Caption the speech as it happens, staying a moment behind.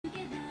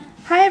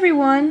Hi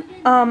everyone,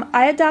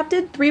 I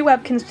adopted 3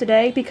 Webkinz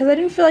today because I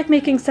didn't feel like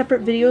making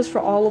separate videos for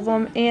all of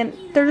them, and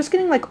they're just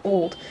getting like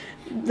old,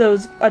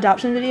 those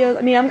adoption videos.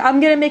 I mean, I'm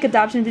gonna make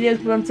adoption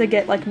videos once I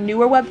get like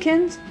newer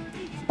Webkinz,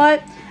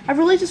 but I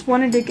really just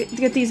wanted to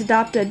get these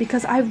adopted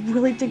because I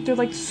really think they're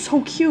like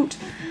so cute.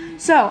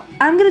 So,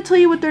 I'm gonna tell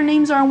you what their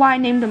names are and why I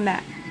named them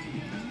that.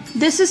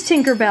 This is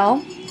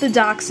Tinkerbell, the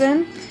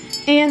dachshund.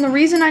 And the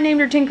reason I named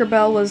her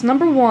Tinkerbell was,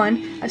 number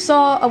one, I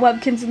saw a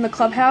Webkinz in the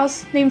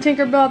clubhouse named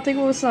Tinkerbell. I think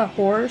it was a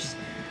horse,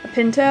 a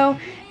pinto,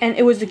 and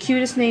it was the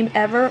cutest name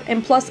ever.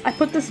 And plus, I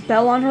put this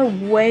bell on her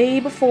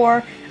way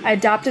before I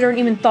adopted her and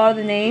even thought of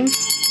the name.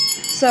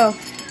 So,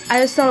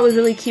 I just thought it was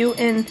really cute.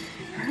 And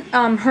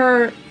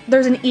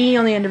there's an E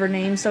on the end of her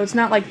name, so it's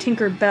not like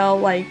Tinkerbell,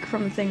 like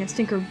from the thing. It's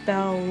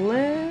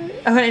Tinkerbell.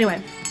 Okay,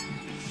 anyway,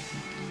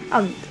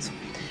 I'll need this one.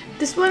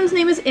 This one's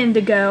name is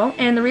Indigo,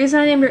 and the reason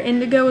I named her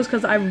Indigo is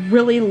because I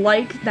really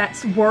like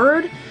that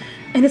word,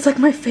 and it's like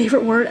my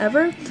favorite word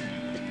ever.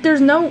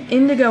 There's no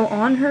indigo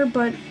on her,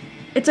 but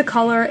it's a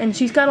color, and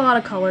she's got a lot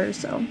of colors,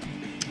 so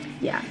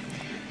yeah.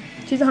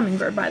 She's a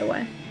hummingbird, by the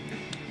way.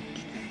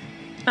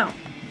 Oh.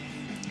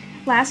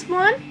 Last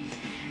one.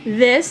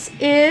 This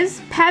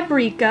is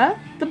Paprika,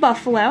 the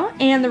buffalo,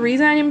 and the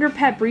reason I named her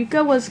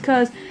Paprika was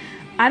because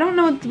I don't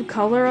know what the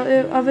color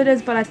of it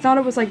is, but I thought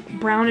it was like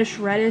brownish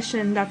reddish,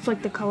 and that's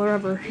like the color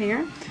of her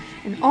hair.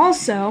 And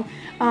also,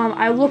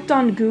 I looked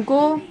on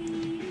Google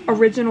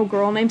original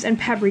girl names, and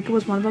Paprika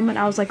was one of them, and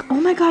I was like, oh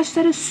my gosh,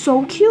 that is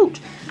so cute.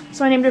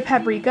 So I named her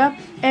Paprika,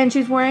 and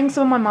she's wearing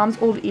some of my mom's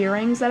old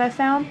earrings that I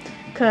found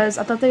because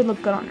I thought they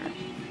looked good on her.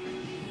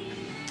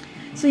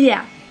 So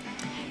yeah,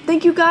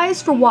 thank you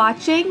guys for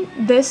watching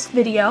this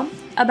video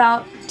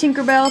about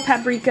Tinkerbell,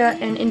 Paprika,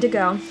 and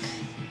Indigo.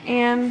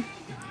 And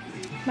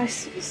my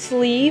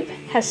sleeve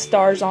has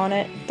stars on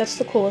it. That's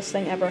the coolest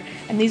thing ever.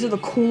 And these are the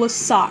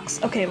coolest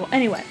socks. Okay, well,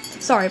 anyway,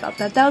 sorry about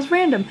that. That was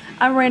random.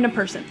 I'm a random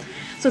person.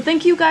 So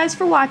thank you guys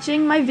for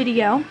watching my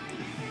video.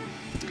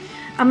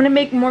 I'm going to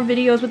make more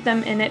videos with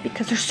them in it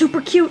because they're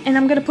super cute. And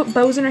I'm going to put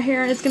bows in her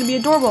hair and it's going to be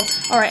adorable.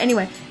 Alright,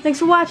 anyway, thanks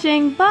for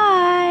watching.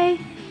 Bye!